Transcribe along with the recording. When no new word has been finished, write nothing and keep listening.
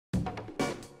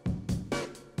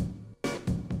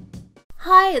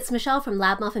Hi, it's Michelle from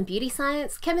Muffin Beauty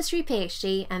Science, Chemistry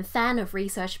PhD, and fan of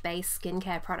research-based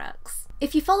skincare products.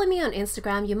 If you follow me on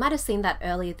Instagram, you might have seen that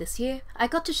earlier this year, I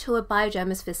got to tour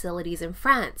Bioderma's facilities in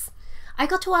France. I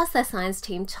got to ask their science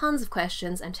team tons of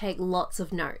questions and take lots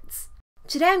of notes.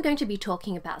 Today I'm going to be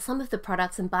talking about some of the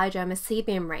products in Bioderma's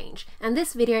Sebium range, and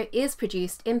this video is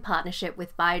produced in partnership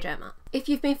with Bioderma. If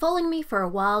you've been following me for a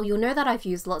while, you'll know that I've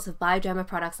used lots of Bioderma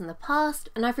products in the past,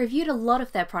 and I've reviewed a lot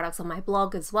of their products on my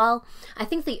blog as well. I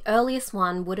think the earliest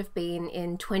one would have been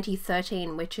in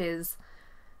 2013, which is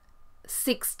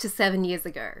 6 to 7 years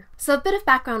ago. So a bit of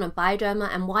background on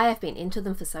Bioderma and why I've been into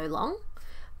them for so long.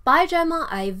 Bioderma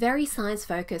are a very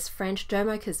science-focused French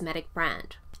dermocosmetic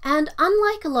brand. And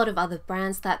unlike a lot of other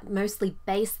brands that mostly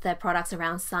base their products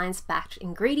around science-backed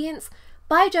ingredients,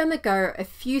 Bioderma go a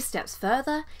few steps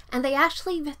further and they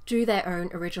actually do their own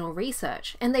original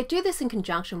research. And they do this in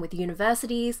conjunction with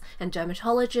universities and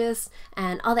dermatologists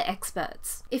and other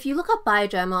experts. If you look up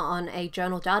Bioderma on a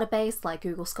journal database like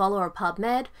Google Scholar or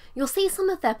PubMed, you'll see some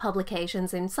of their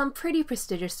publications in some pretty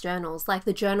prestigious journals like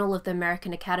the Journal of the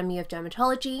American Academy of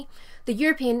Dermatology, the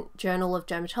European Journal of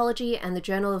Dermatology, and the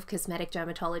Journal of Cosmetic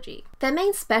Dermatology. Their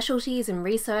main specialties in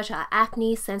research are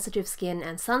acne, sensitive skin,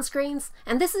 and sunscreens,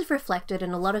 and this is reflected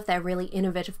in a lot of their really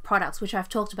innovative products, which I've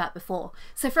talked about before.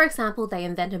 So for example, they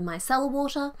invented micellar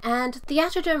water, and the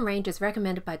Atoderm range is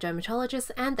recommended by dermatologists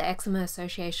and the Eczema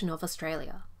Association of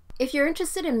Australia. If you're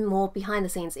interested in more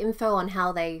behind-the-scenes info on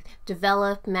how they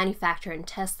develop, manufacture, and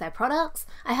test their products,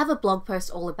 I have a blog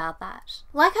post all about that.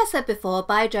 Like I said before,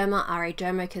 Bioderma are a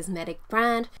dermocosmetic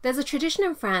brand. There's a tradition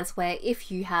in France where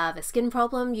if you have a skin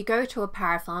problem, you go to a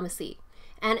parapharmacy.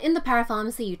 And in the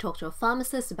parapharmacy, you talk to a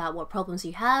pharmacist about what problems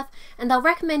you have, and they'll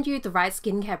recommend you the right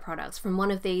skincare products from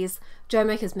one of these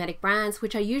dermocosmetic brands,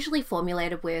 which are usually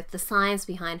formulated with the science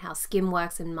behind how skin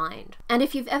works in mind. And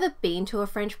if you've ever been to a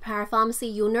French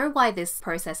parapharmacy, you'll know why this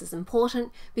process is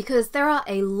important, because there are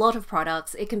a lot of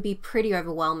products. It can be pretty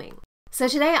overwhelming. So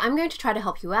today I'm going to try to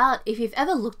help you out. If you've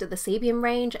ever looked at the Sebium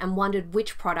range and wondered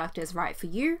which product is right for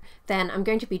you, then I'm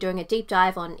going to be doing a deep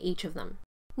dive on each of them.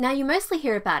 Now, you mostly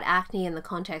hear about acne in the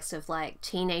context of like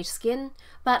teenage skin,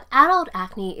 but adult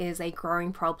acne is a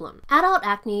growing problem. Adult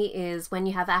acne is when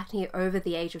you have acne over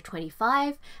the age of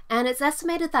 25, and it's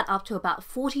estimated that up to about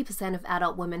 40% of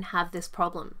adult women have this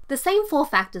problem. The same 4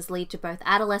 factors lead to both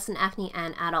adolescent acne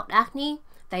and adult acne.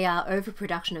 They are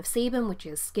overproduction of sebum, which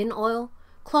is skin oil,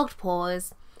 clogged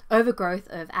pores, overgrowth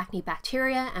of acne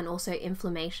bacteria, and also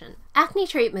inflammation. Acne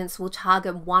treatments will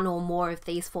target one or more of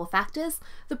these 4 factors.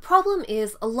 The problem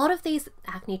is a lot of these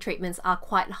acne treatments are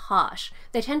quite harsh.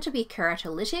 They tend to be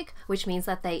keratolytic, which means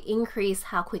that they increase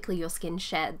how quickly your skin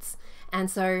sheds.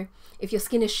 And so if your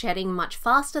skin is shedding much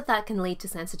faster, that can lead to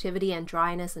sensitivity and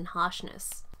dryness and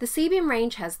harshness. The Sebium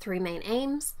range has 3 main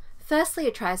aims. Firstly,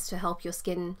 it tries to help your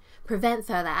skin prevent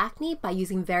further acne by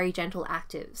using very gentle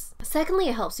actives. Secondly,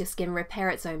 it helps your skin repair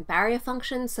its own barrier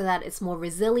function so that it's more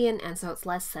resilient and so it's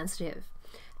less sensitive.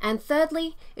 And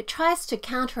thirdly, it tries to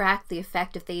counteract the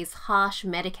effect of these harsh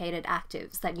medicated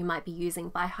actives that you might be using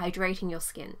by hydrating your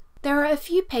skin. There are a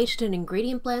few patented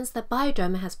ingredient blends that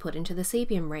Bioderma has put into the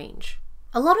Sebium range.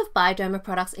 A lot of Bioderma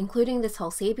products, including this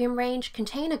whole Sebium range,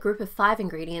 contain a group of 5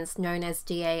 ingredients known as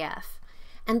DAF.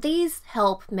 And these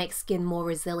help make skin more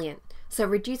resilient. So it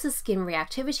reduces skin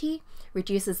reactivity,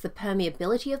 reduces the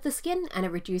permeability of the skin, and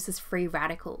it reduces free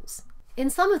radicals. In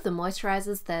some of the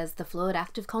moisturizers, there's the fluid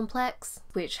active complex,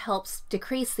 which helps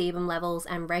decrease sebum levels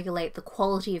and regulate the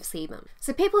quality of sebum.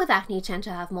 So people with acne tend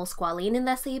to have more squalene in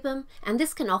their sebum, and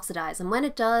this can oxidize, and when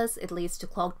it does, it leads to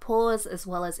clogged pores as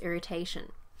well as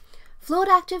irritation. Fluid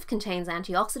Active contains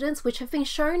antioxidants which have been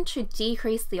shown to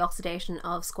decrease the oxidation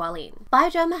of squalene.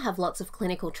 Bioderma have lots of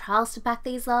clinical trials to back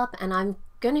these up, and I'm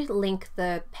going to link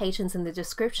the patents in the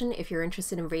description if you're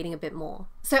interested in reading a bit more.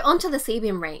 So onto the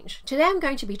Sebium range. Today I'm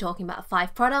going to be talking about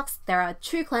 5 products. There are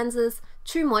 2 cleansers,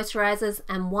 2 moisturizers,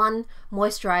 and 1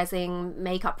 moisturizing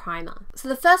makeup primer. So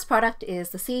the first product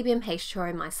is the Sebium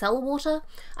H2O micellar water.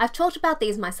 I've talked about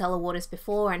these micellar waters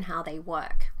before and how they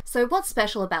work. So what's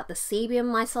special about the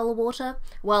Sebium micellar water?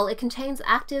 Well, it contains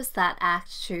actives that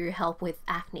act to help with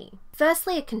acne.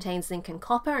 Firstly, it contains zinc and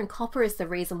copper is the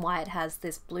reason why it has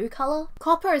this blue color.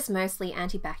 Copper is mostly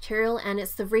antibacterial, and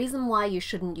it's the reason why you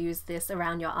shouldn't use this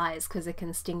around your eyes because it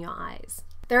can sting your eyes.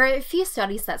 There are a few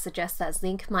studies that suggest that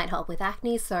zinc might help with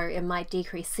acne, so it might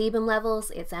decrease sebum levels,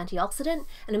 it's antioxidant,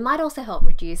 and it might also help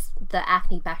reduce the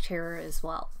acne bacteria as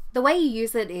well. The way you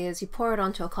use it is you pour it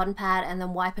onto a cotton pad and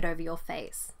then wipe it over your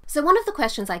face. So one of the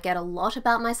questions I get a lot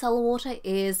about micellar water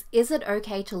is it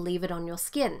okay to leave it on your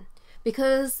skin?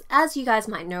 because, as you guys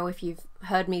might know if you've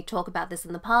heard me talk about this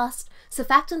in the past,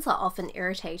 surfactants are often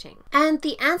irritating. And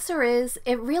the answer is,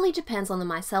 it really depends on the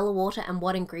micellar water and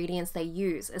what ingredients they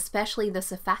use, especially the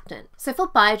surfactant. So for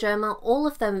Bioderma, all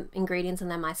of the ingredients in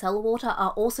their micellar water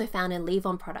are also found in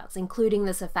leave-on products, including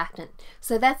the surfactant,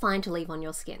 so they're fine to leave on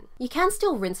your skin. You can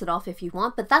still rinse it off if you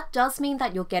want, but that does mean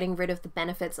that you're getting rid of the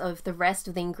benefits of the rest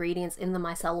of the ingredients in the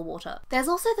micellar water. There's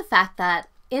also the fact that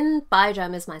in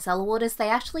Bioderma's micellar waters, they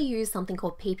actually use something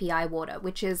called PPI water,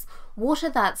 which is water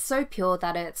that's so pure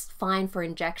that it's fine for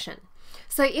injection.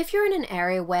 So if you're in an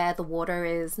area where the water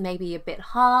is maybe a bit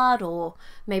hard or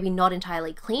maybe not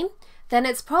entirely clean, then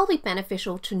it's probably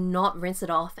beneficial to not rinse it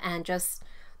off and just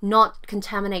not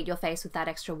contaminate your face with that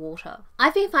extra water.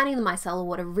 I've been finding the micellar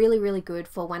water really good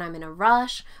for when I'm in a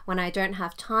rush, when I don't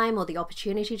have time or the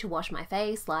opportunity to wash my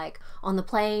face, like on the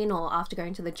plane or after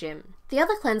going to the gym. The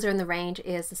other cleanser in the range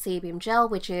is the Sebium gel,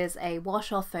 which is a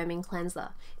wash-off foaming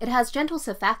cleanser. It has gentle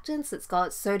surfactants. It's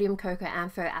got sodium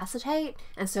cocoamphoacetate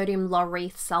and sodium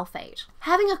laureth sulfate.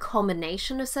 Having a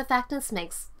combination of surfactants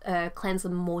makes a cleanser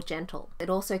more gentle. It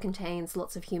also contains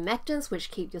lots of humectants, which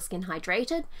keep your skin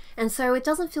hydrated, and so it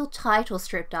doesn't feel tight or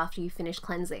stripped after you finish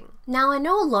cleansing. Now, I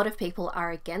know a lot of people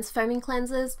are against foaming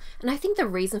cleansers, and I think the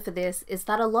reason for this is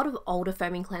that a lot of older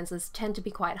foaming cleansers tend to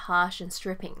be quite harsh and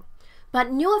stripping. But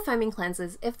newer foaming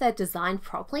cleansers, if they're designed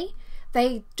properly,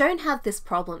 they don't have this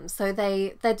problem, so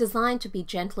they're designed to be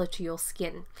gentler to your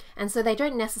skin, and so they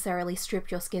don't necessarily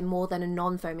strip your skin more than a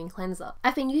non-foaming cleanser.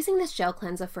 I've been using this gel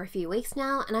cleanser for a few weeks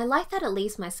now, and I like that it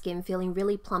leaves my skin feeling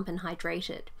really plump and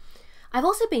hydrated. I've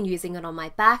also been using it on my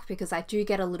back because I do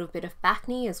get a little bit of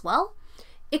acne as well.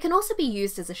 It can also be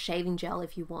used as a shaving gel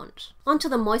if you want. Onto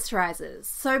the moisturizers.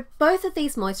 So both of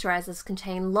these moisturizers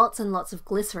contain lots and lots of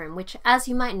glycerin, which, as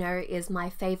you might know, is my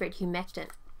favorite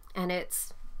humectant, and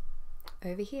it's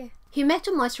over here.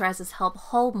 Humectant moisturizers help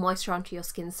hold moisture onto your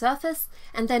skin surface,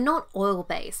 and they're not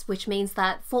oil-based, which means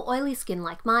that for oily skin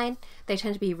like mine, they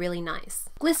tend to be really nice.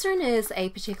 Glycerin is a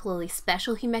particularly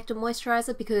special humectant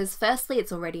moisturizer because firstly,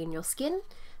 it's already in your skin.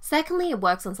 Secondly, it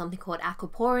works on something called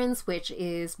aquaporins, which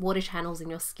is water channels in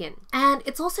your skin. And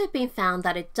it's also been found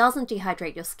that it doesn't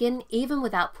dehydrate your skin even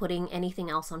without putting anything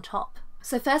else on top.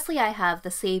 So firstly, I have the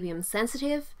Sebium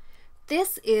Sensitive.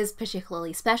 This is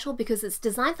particularly special because it's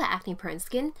designed for acne-prone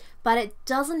skin, but it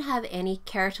doesn't have any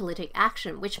keratolytic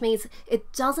action, which means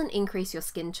it doesn't increase your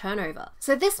skin turnover.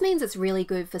 So this means it's really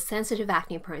good for sensitive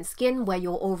acne-prone skin where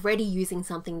you're already using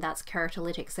something that's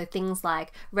keratolytic, so things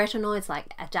like retinoids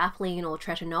like adapalene or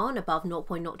tretinoin above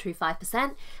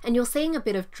 0.025%, and you're seeing a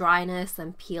bit of dryness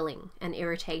and peeling and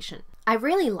irritation. I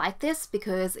really like this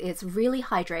because it's really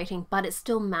hydrating, but it's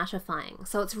still mattifying,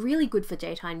 so it's really good for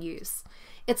daytime use.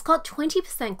 It's got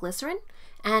 20% glycerin,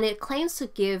 and it claims to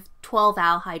give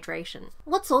 12-hour hydration.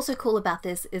 What's also cool about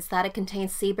this is that it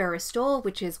contains Sebum Restore,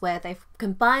 which is where they've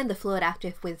combined the fluid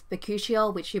active with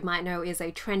bakuchiol, which you might know is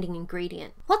a trending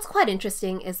ingredient. What's quite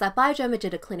interesting is that Bioderma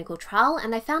did a clinical trial,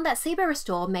 and they found that Sebum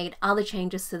Restore made other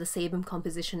changes to the sebum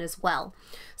composition as well.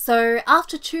 So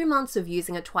after 2 months of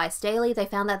using it twice daily, they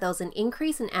found that there was an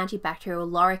increase in antibacterial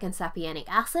lauric and sapienic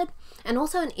acid, and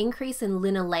also an increase in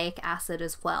linoleic acid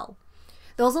as well.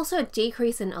 There was also a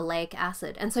decrease in oleic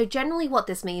acid, and so generally what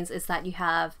this means is that you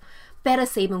have better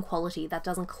sebum quality that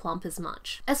doesn't clump as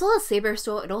much. As well as Sebum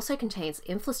Restore, it also contains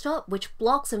Inflastop, which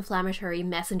blocks inflammatory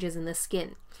messengers in the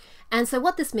skin. And so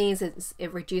what this means is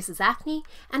it reduces acne,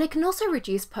 and it can also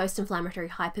reduce post-inflammatory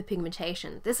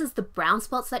hyperpigmentation. This is the brown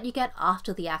spots that you get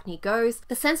after the acne goes.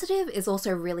 The Sensitive is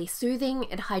also really soothing.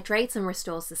 It hydrates and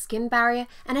restores the skin barrier,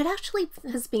 and it actually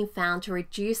has been found to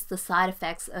reduce the side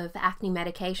effects of acne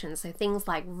medications, so things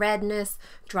like redness,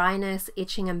 dryness,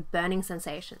 itching, and burning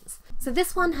sensations. So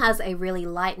this one has a really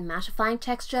light mattifying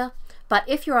texture, but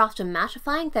if you're after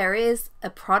mattifying, there is a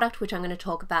product which I'm going to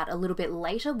talk about a little bit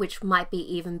later, which might be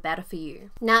even better for you.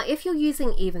 Now, if you're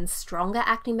using even stronger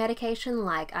acne medication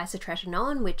like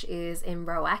isotretinoin, which is in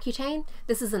Roaccutane,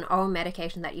 this is an oral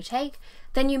medication that you take,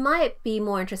 then you might be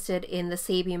more interested in the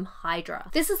Sebium Hydra.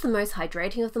 This is the most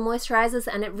hydrating of the moisturizers,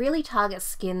 and it really targets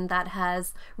skin that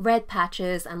has red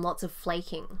patches and lots of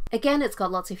flaking. Again, it's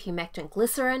got lots of humectant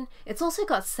glycerin. It's also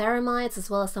got ceramides as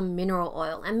well as some mineral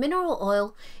oil. And mineral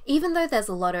oil, even though though there's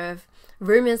a lot of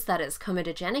rumors that it's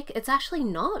comedogenic, it's actually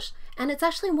not, and it's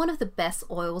actually one of the best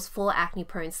oils for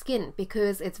acne-prone skin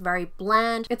because it's very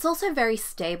bland. It's also very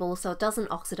stable, so it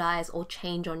doesn't oxidize or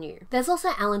change on you. There's also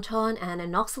allantoin and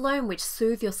inoxabolone, which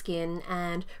soothe your skin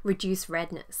and reduce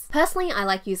redness. Personally, I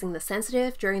like using the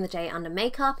sensitive during the day under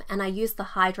makeup, and I use the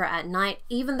Hydra at night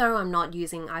even though I'm not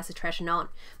using isotretinoin.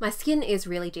 My skin is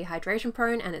really dehydration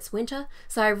prone and it's winter,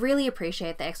 so I really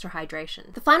appreciate the extra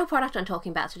hydration. The final product I'm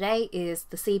talking about today is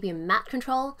the Sebium Matte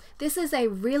Control. This is a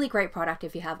really great product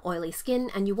if you have oily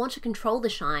skin and you want to control the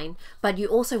shine, but you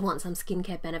also want some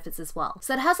skincare benefits as well.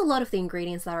 So it has a lot of the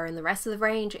ingredients that are in the rest of the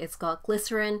range. It's got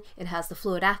glycerin, it has the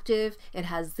fluid active, it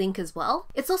has zinc as well.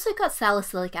 It's also got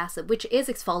salicylic acid, which is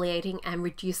exfoliating and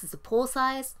reduces the pore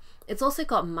size. It's also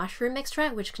got mushroom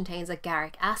extract, which contains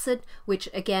agaric acid, which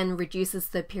again reduces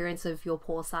the appearance of your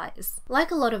pore size.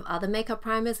 Like a lot of other makeup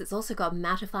primers, it's also got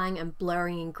mattifying and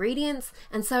blurring ingredients,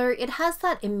 and so it has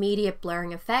that immediate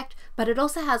blurring effect, but it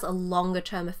also has a longer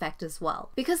term effect as well.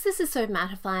 Because this is so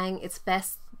mattifying, it's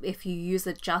best if you use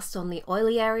it just on the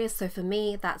oily areas, so for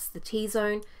me that's the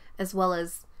T-zone as well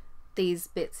as these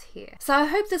bits here. So I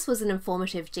hope this was an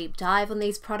informative deep dive on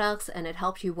these products and it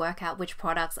helped you work out which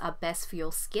products are best for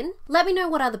your skin. Let me know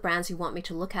what other brands you want me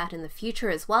to look at in the future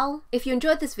as well. If you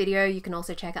enjoyed this video, you can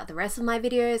also check out the rest of my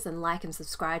videos and like and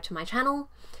subscribe to my channel.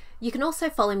 You can also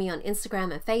follow me on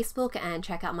Instagram and Facebook and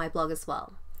check out my blog as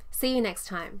well. See you next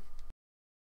time.